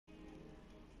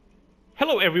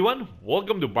Hello everyone,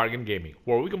 welcome to Bargain Gaming,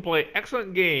 where we can play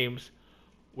excellent games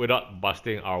without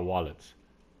busting our wallets.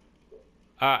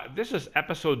 This is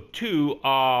episode 2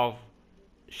 of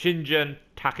Shingen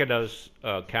Takeda's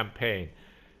campaign.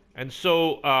 And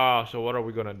so what are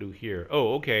we gonna do here?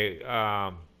 Oh, okay.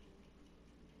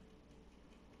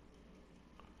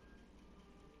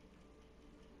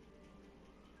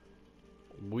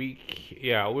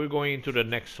 We're going into the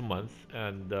next month,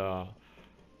 and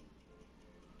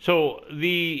so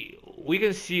the we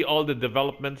can see all the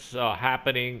developments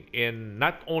happening in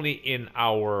not only in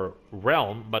our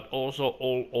realm but also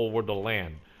all over the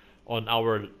land. On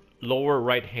our lower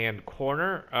right hand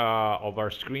corner of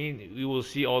our screen, we will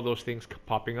see all those things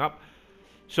popping up.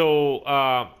 So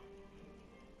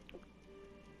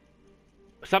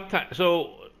sometimes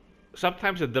so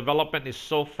sometimes the development is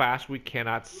so fast we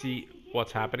cannot see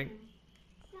what's happening.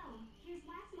 So, here's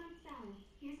last month's salary.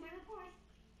 Here's my report.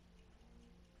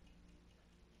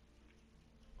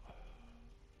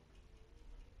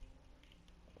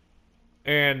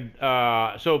 And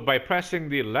so by pressing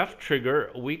the left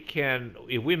trigger, we can,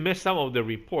 if we miss some of the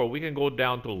report, we can go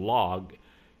down to log,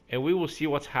 and we will see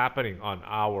what's happening on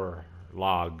our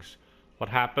logs. What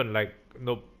happened, like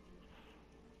no,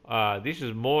 this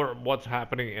is more what's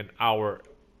happening in our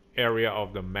area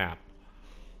of the map,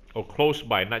 or close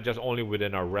by, not just only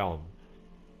within our realm.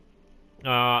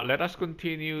 Let us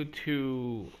continue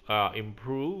to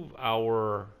improve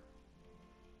our.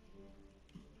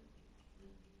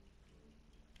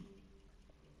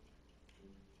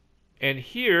 And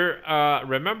here,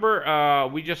 remember,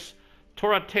 we just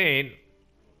Toratain.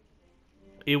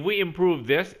 If we improve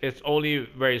this, it's only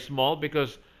very small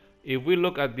because if we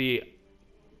look at the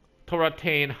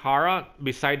Toratain Hara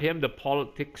beside him, the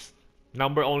politics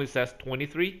number only says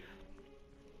 23.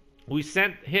 We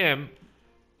sent him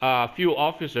a few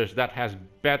officers that has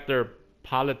better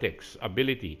politics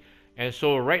ability, and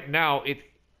so right now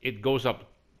it goes up.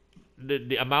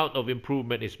 The amount of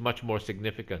improvement is much more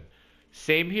significant.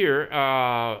 Same here.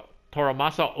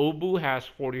 Toramasa Obu has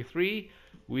 43.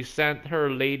 We sent her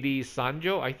Lady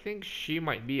Sanjo. I think she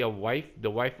might be a wife, the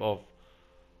wife of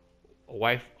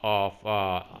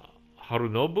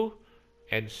Harunobu,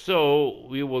 and so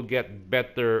we will get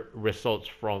better results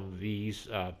from these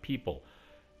people.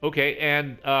 Okay,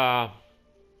 and I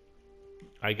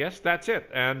guess that's it.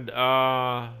 And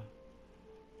oh,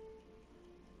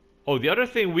 the other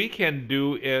thing we can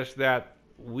do is that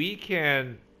we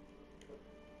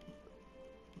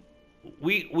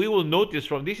will notice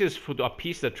from this is to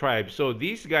appease the tribe. So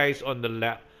these guys on the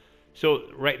left,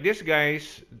 so right, this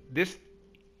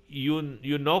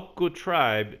Yunoku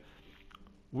tribe,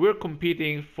 we're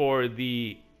competing for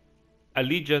the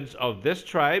allegiance of this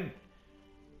tribe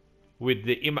with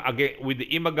the again with the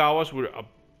Imagawas. We're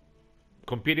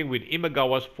competing with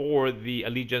Imagawas for the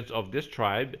allegiance of this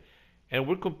tribe, and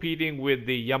we're competing with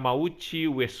the Yamauchi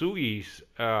Wesugis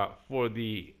for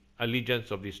the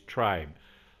allegiance of this tribe.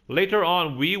 Later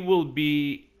on, we will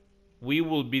be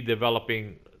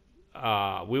developing,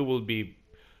 we will be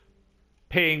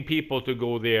paying people to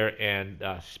go there and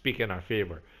speak in our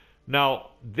favor.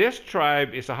 Now, this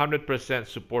tribe is 100%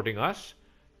 supporting us,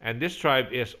 and this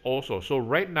tribe is also. So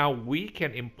right now, we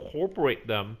can incorporate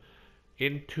them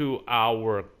into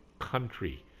our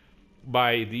country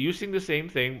by using the same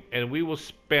thing, and we will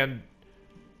spend.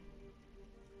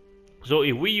 So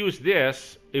if we use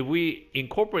this, if we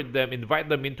incorporate them, invite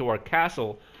them into our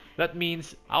castle, that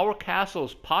means our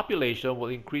castle's population will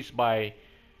increase by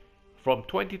from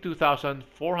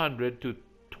 22,400 to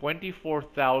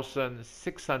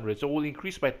 24,600. So we'll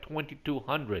increase by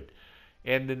 2,200.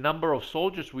 And the number of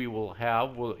soldiers we will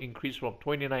have will increase from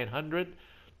 2,900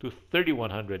 to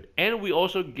 3,100. And we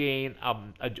also gain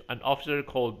an officer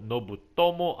called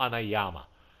Nobutomo Anayama.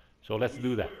 So let's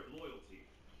do that.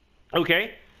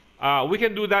 Okay. We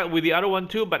can do that with the other one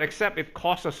too, but except it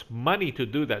costs us money to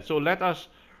do that. So let us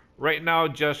right now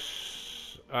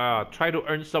just try to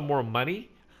earn some more money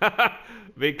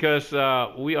because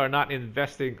we are not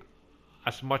investing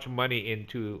as much money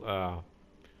into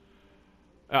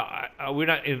we're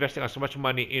not investing as much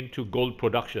money into gold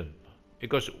production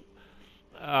because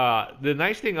the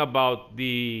nice thing about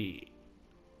the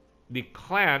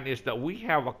clan is that we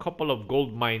have a couple of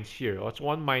gold mines here. That's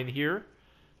one mine here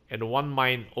and one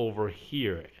mine over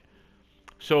here.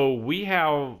 So we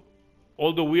have,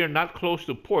 although we are not close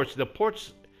to ports, the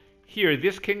ports here,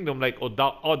 this kingdom, like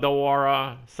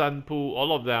Odawara, Sanpu,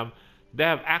 all of them, they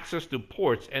have access to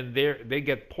ports, and they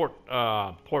get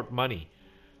port money.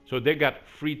 So they got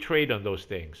free trade on those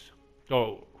things.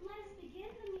 So Let us begin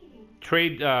the meeting.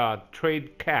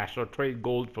 trade cash or trade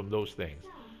gold from those things. So,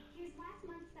 here's last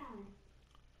month's salary.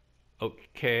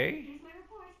 Okay. Here's my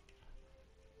report.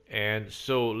 And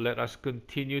so let us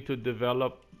continue to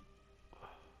develop.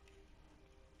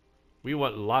 We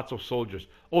want lots of soldiers.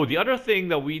 Oh, the other thing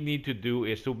that we need to do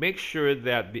is to make sure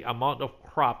that the amount of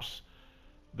crops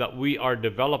that we are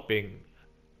developing,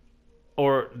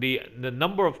 or the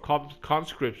number of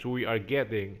conscripts we are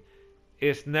getting,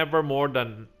 is never more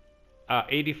than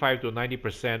 85 to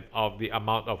 90% of the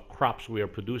amount of crops we are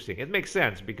producing. It makes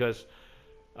sense because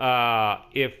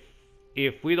if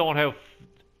we don't have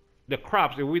the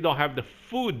crops, if we don't have the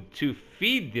food to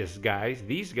feed these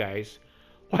guys,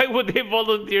 why would they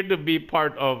volunteer to be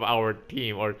part of our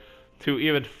team or to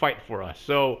even fight for us?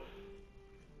 So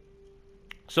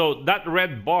that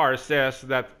red bar says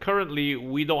that currently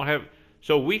we don't have.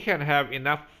 So we can have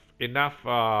enough. We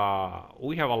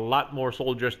have a lot more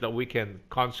soldiers that we can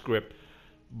conscript,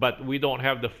 but we don't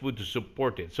have the food to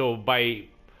support it. So by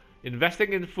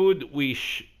investing in food, we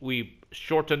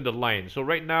shorten the line. So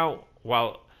right now,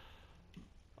 while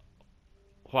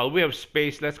we have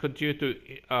space, let's continue to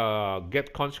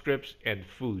get conscripts and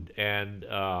food. And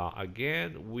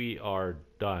again, we are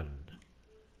done.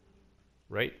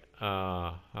 Right?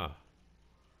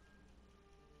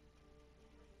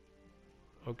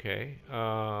 Okay.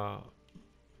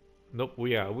 Nope.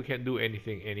 We can't do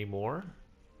anything anymore.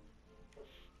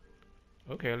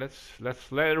 Okay. Let's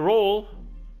let it roll.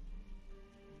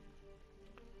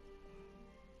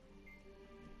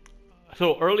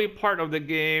 So early part of the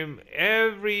game,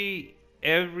 every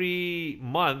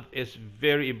month is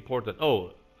very important.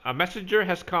 Oh, a messenger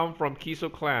has come from Kiso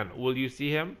clan. Will you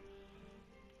see him?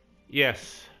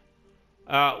 Yes.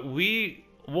 We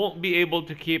won't be able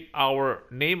to keep our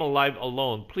name alive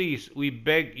alone. Please, we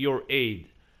beg your aid.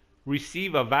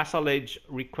 Receive a vassalage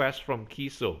request from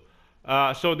Kiso.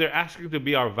 So they're asking to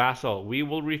be our vassal. We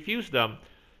will refuse them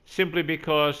simply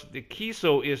because the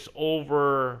Kiso is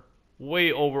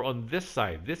way over on this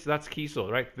side. That's Kiso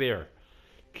right there.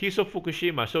 Kiso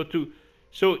Fukushima.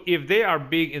 So if they are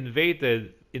being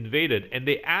invaded and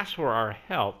they ask for our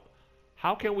help,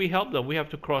 how can we help them? We have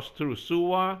to cross through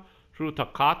Suwa, through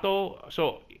Takato.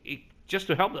 So just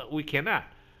to help them, we cannot.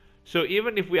 So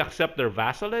even if we accept their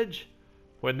vassalage,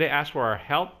 when they ask for our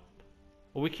help,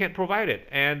 we can't provide it,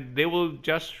 and they will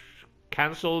just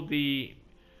cancel the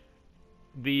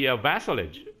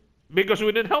vassalage because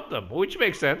we didn't help them, which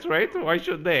makes sense, right? Why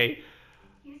should they?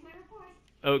 Here's my report.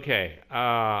 Okay.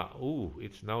 Ooh,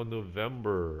 it's now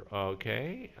November.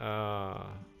 Okay.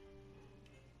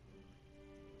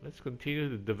 Let's continue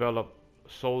to develop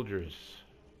soldiers.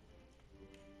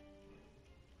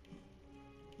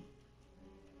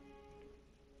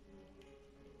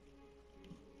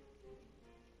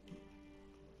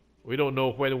 We don't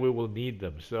know when we will need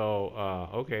them. So,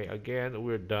 okay, again,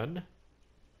 we're done.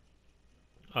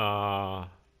 Uh,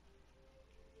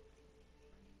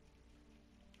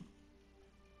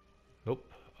 nope.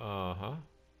 Uh-huh.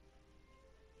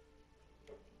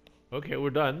 Okay,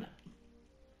 we're done.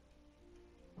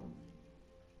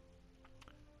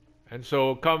 And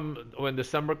so come when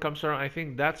December comes around, I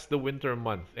think that's the winter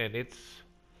month, and its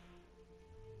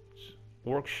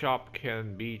workshop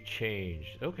can be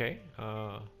changed. Okay.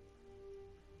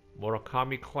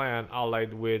 Murakami clan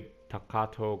allied with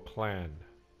Takato clan.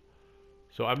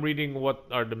 So I'm reading what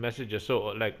are the messages. So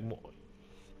like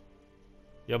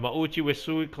Yamauchi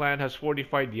Wesui clan has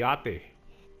fortified Yate. Let's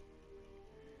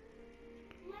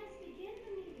begin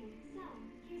the meeting. So,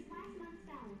 here's last month's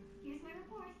balance. Here's my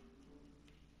report.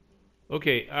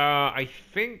 Okay, I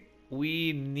think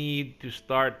we need to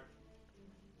start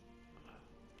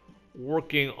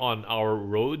working on our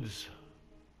roads.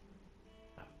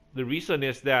 The reason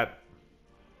is that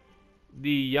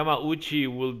the Yamauchi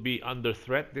will be under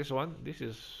threat. This one, this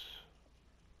is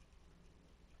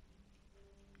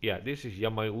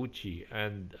Yamauchi,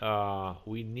 and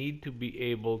we need to be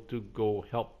able to go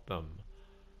help them.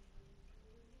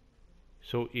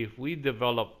 So if we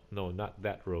develop, no, not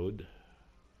that road,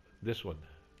 this one.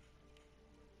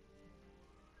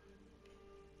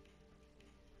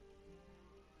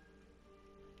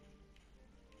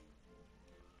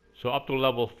 So up to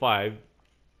level 5,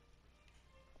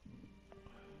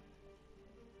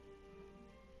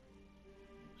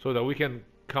 so that we can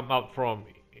come out from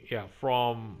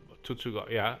Tutsuga.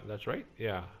 Yeah, that's right.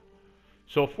 Yeah.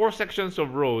 So 4 sections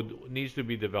of road needs to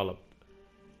be developed.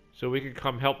 So we can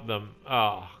come help them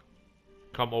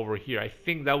come over here. I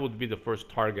think that would be the first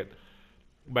target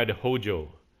by the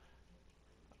Hojo.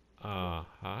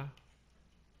 Huh?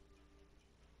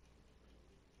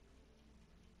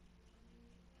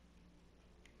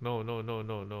 No, no, no,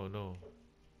 no, no, no.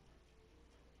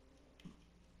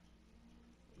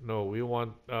 No, we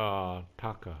want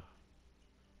Taka.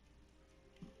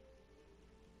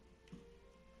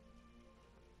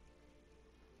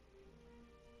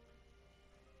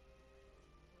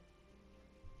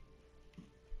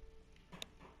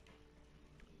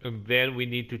 And then we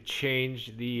need to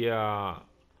change the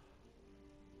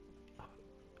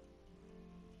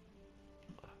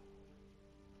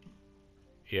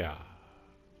yeah.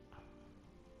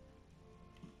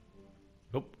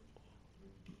 Nope.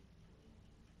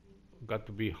 Got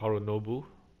to be Harunobu.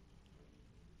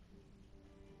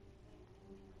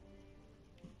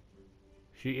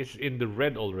 She is in the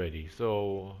red already,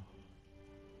 so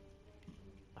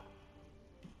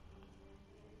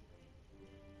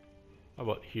how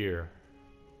about here?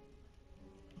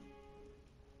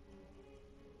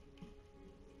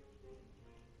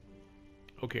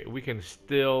 Okay, we can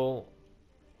still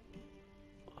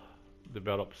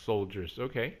develop soldiers.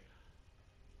 Okay.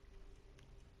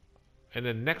 And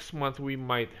then next month we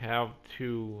might have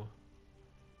to.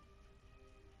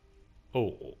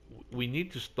 Oh, we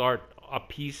need to start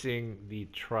appeasing the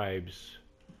tribes.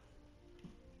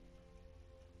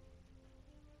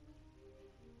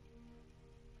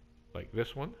 Like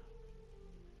this one.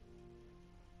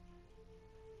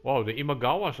 Wow, the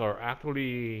Imagawas are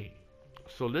actually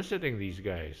soliciting these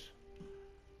guys.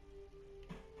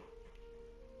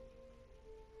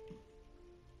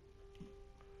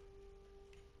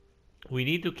 We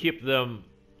need to keep them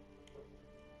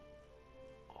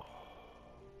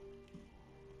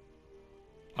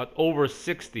at over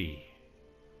 60.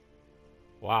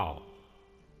 Wow.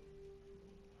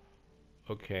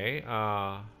 Okay,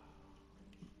 I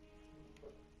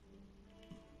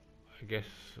guess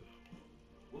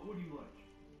What would you like?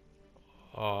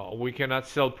 we cannot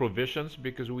sell provisions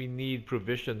because we need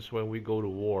provisions when we go to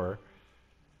war.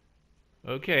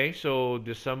 Okay, so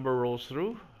December rolls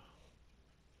through.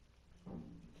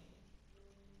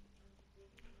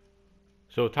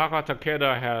 So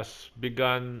Takeda has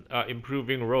begun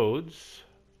improving roads.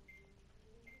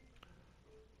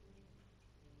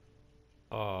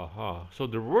 So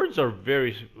the words are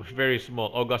very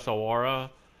small. Ogasawara.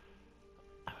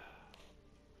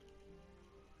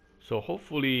 So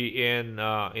hopefully in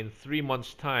 3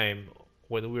 months' time,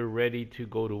 when we're ready to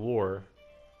go to war.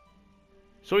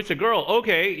 So it's a girl.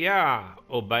 Okay, yeah.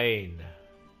 Obain.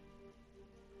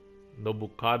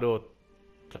 Nobukado.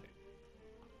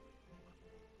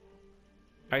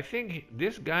 I think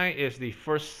this guy is the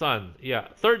first son. Yeah,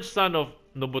 third son of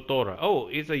Nobutora. Oh,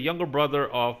 he's a younger brother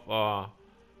of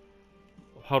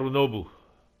Harunobu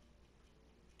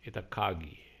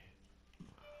Itakagi.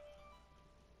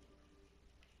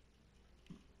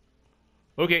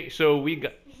 Okay, so we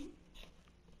got.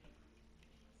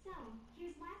 So,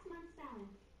 here's last month's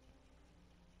balance.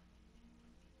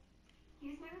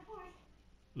 Here's my report.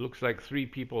 Looks like 3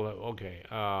 people. Okay.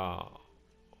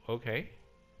 Okay.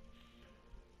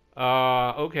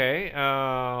 Okay.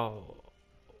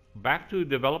 Back to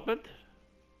development.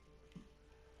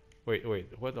 Wait, wait.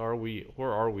 What are we?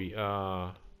 Where are we?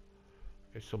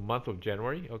 It's the month of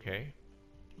January. Okay.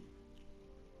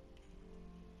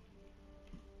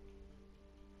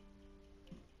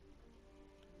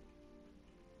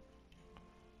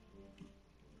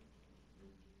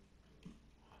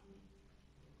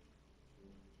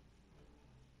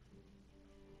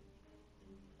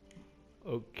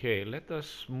 Okay. Let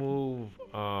us move.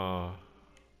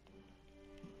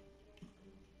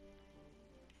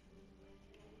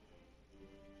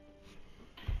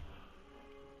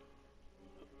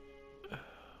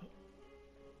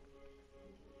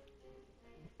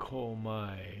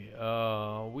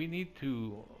 Komai. We need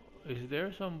to. Is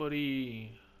there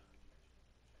somebody?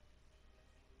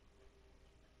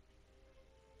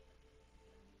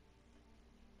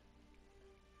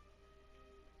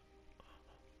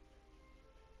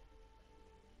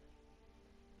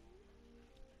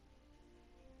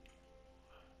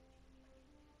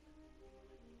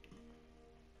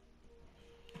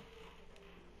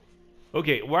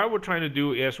 Okay, what we're trying to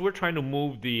do is we're trying to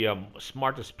move the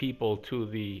smartest people to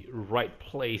the right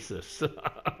places.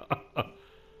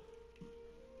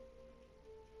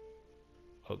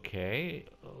 Okay,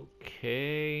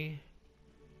 okay,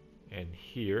 and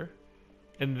here.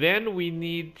 And then we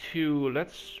need to,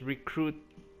 let's recruit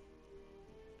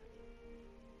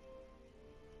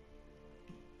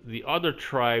the other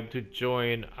tribe to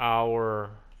join our,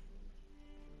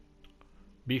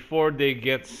 before they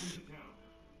get,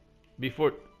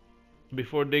 before,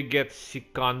 before they get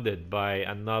seconded by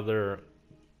another,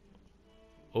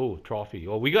 oh, trophy.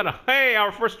 Oh, we got a, hey,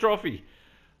 our first trophy.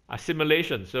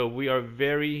 Assimilation. So we are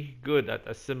very good at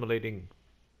assimilating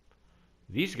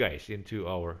these guys into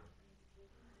our.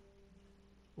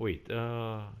 Wait. Did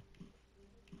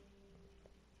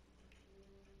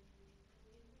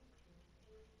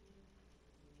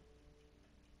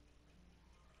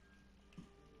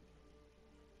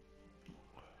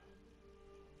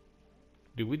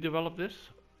we develop this?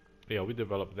 Yeah, we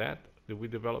developed that. Did we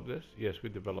develop this? Yes, we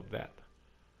developed that.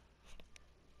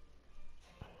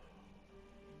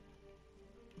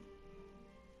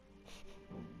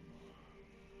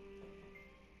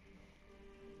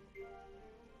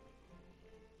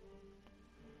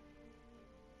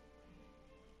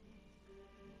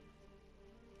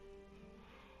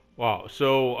 Wow.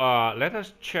 So let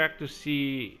us check to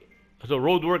see. So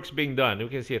road work's being done. You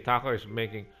can see Ataka is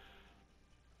making,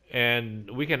 and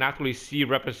we can actually see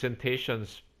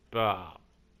representations on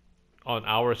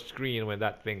our screen when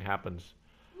that thing happens.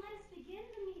 Let us begin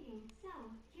the meeting. So,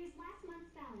 here's last month's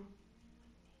balance.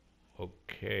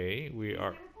 Okay, we Here's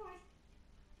are. my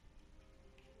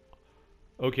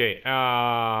report. Okay.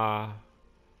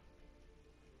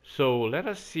 So let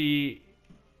us see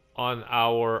on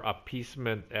our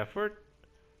appeasement effort.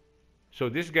 So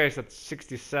this guy is at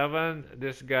 67.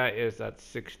 This guy is at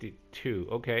 62.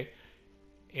 Okay,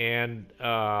 and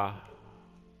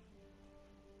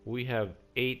we have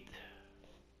 8.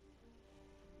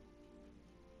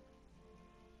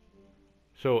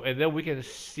 So and then we can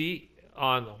see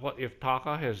on what if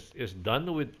Taka has is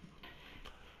done with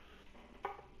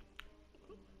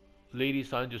Lady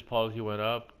Sanju's policy went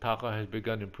up. Taka has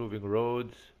begun improving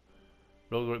roads.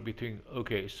 Road work between.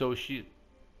 Okay, so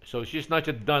she's not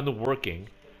yet done working.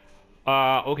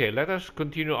 Okay, let us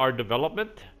continue our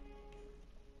development.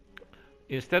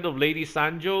 Instead of Lady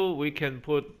Sanjo, we can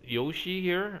put Yoshi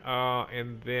here,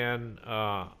 and then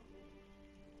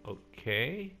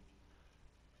okay.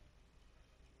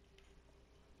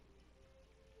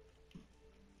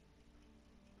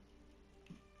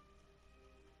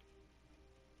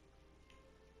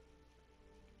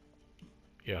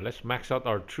 Yeah, let's max out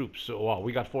our troops. So, wow,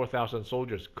 we got 4,000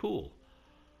 soldiers. Cool.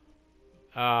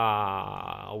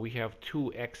 We have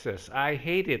 2 excess. I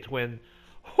hate it when,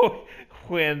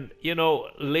 when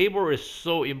labor is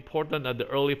so important at the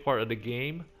early part of the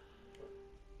game.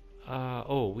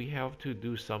 Oh, we have to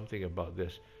do something about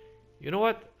this. You know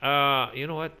what? You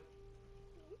know what?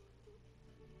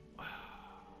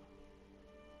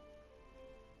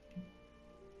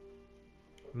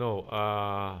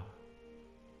 No.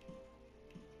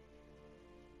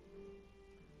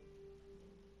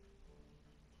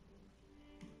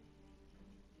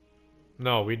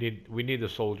 No. We need the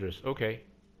soldiers. Okay.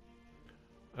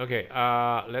 Okay.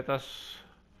 Let us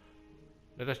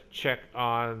check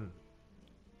on.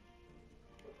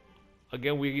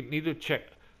 Again, we need to check.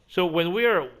 So when we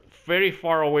are very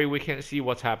far away, we can't see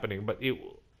what's happening, but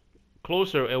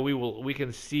closer, and we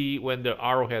can see when the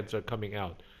arrowheads are coming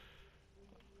out.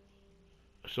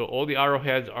 So all the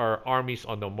arrowheads are armies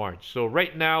on the march. So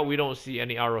right now we don't see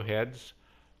any arrowheads.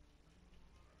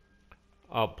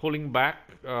 Pulling back,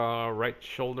 right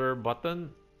shoulder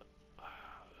button.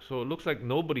 So it looks like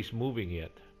nobody's moving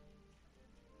yet.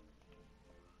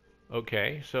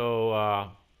 Okay,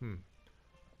 so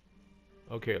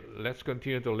okay, let's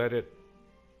continue to let it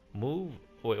move.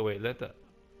 Wait, let the.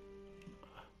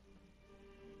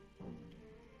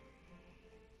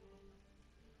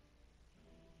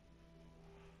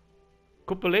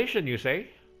 Copulation, you say?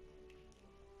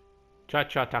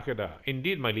 Cha-cha Takeda.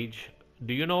 Indeed, my liege.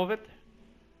 Do you know of it?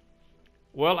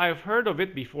 Well, I've heard of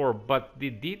it before, but the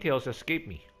details escape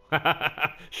me.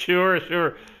 Sure,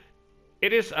 sure.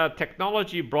 It is a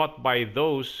technology brought by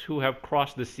those who have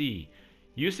crossed the sea.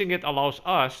 Using it allows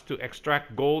us to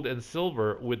extract gold and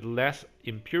silver with less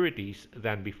impurities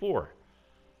than before,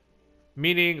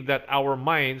 meaning that our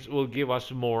mines will give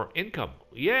us more income.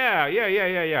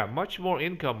 Yeah. Much more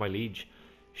income, my liege.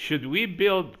 Should we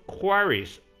build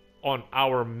quarries on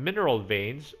our mineral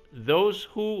veins, those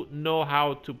who know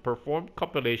how to perform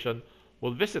copulation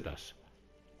will visit us.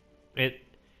 And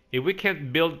if we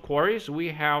can't build quarries, we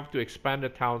have to expand the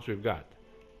towns we've got.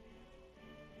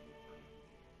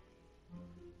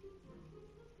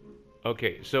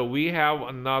 Okay, so we have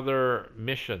another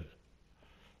mission.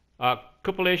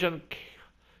 Copulation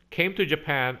came to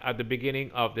Japan at the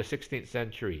beginning of the 16th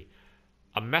century,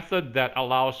 a method that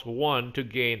allows one to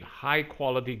gain high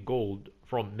quality gold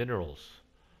from minerals.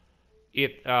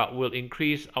 It will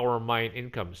increase our mine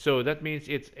income. So that means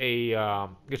it's a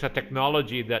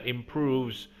technology that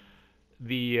improves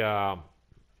the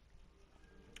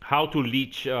how to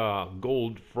leach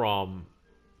gold from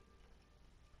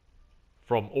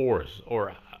ores,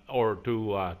 or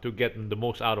to get the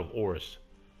most out of ores.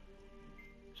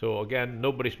 So again,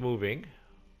 nobody's moving.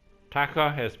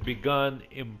 Taka has begun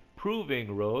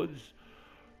improving roads.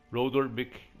 Road work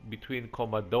between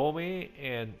Komadome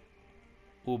and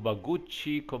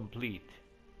Ubaguchi complete.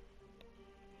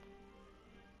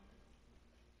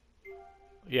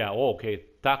 Yeah, okay.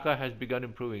 Taka has begun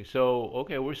improving. So,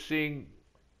 okay, we're seeing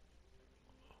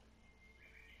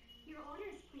Your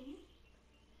orders, please.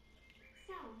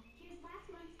 So, here's last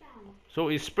month's balance. So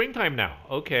it's springtime now.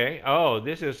 Okay. Oh,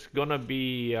 this is gonna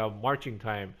be marching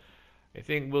time. I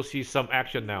think we'll see some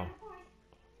action now. Of course.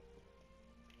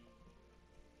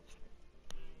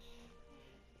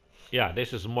 Yeah,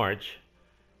 this is March.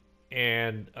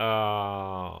 And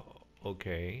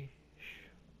okay.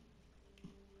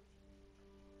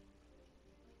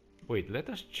 Wait, let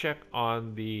us check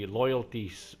on the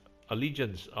loyalties,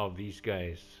 allegiance of these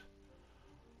guys.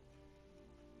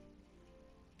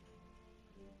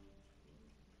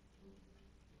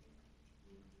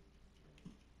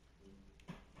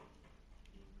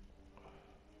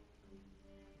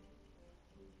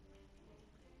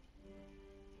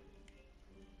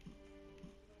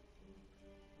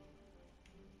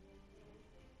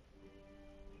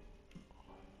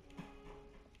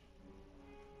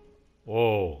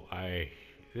 Oh,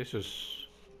 this is,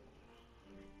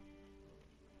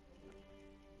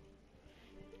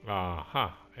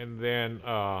 and then,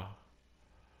 time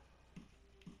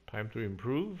to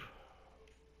improve.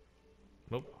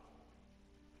 Nope.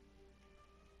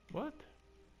 What?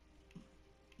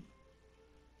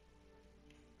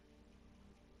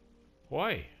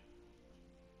 Why?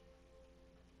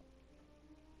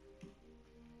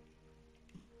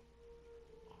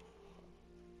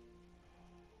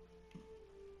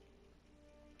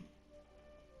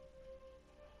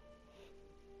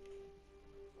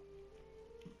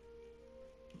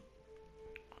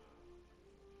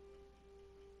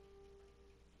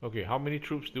 Okay, how many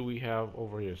troops do we have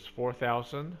over here?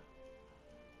 4,000,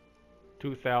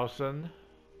 2,000,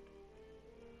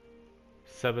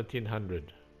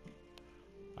 1,700.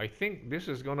 I think this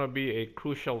is gonna be a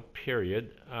crucial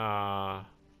period.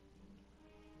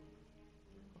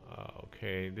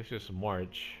 Okay, this is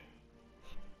March.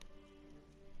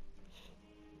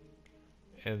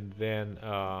 And then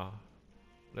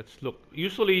let's look.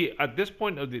 Usually at this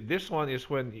point of this one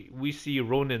is when we see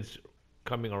Ronins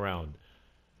coming around.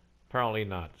 Apparently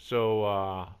not.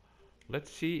 So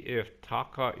let's see if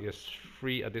Taka is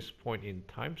free at this point in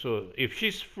time. So if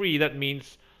she's free, that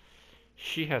means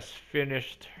she has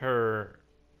finished her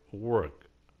work.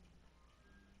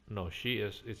 No, she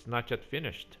is. It's not yet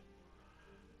finished.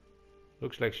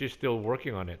 Looks like she's still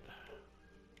working on it.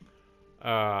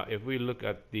 If we look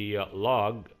at the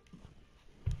log,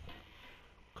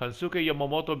 Kansuke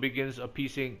Yamamoto begins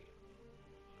appeasing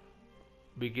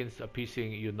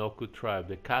Yunoku tribe.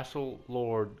 The castle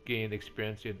lord gained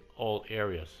experience in all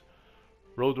areas.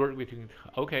 Road work between.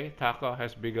 Okay, Taka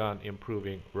has begun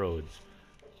improving roads.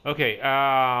 Okay,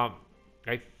 I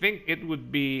think it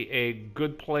would be a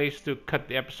good place to cut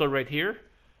the episode right here.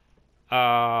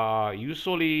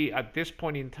 Usually at this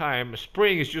point in time,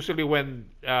 spring is usually when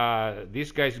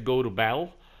these guys go to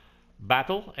battle,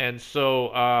 and so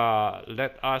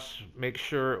let us make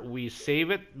sure we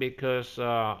save it because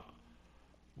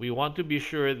we want to be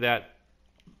sure that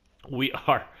we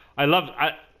are. I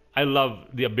love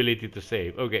the ability to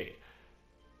save. Okay.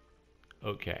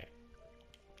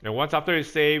 And once after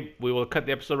it's saved, we will cut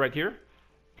the episode right here,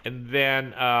 and then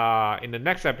in the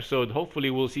next episode, hopefully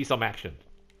we'll see some action.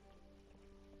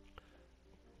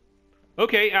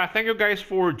 Okay, thank you guys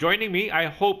for joining me. I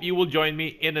hope you will join me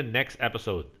in the next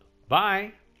episode.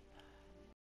 Bye!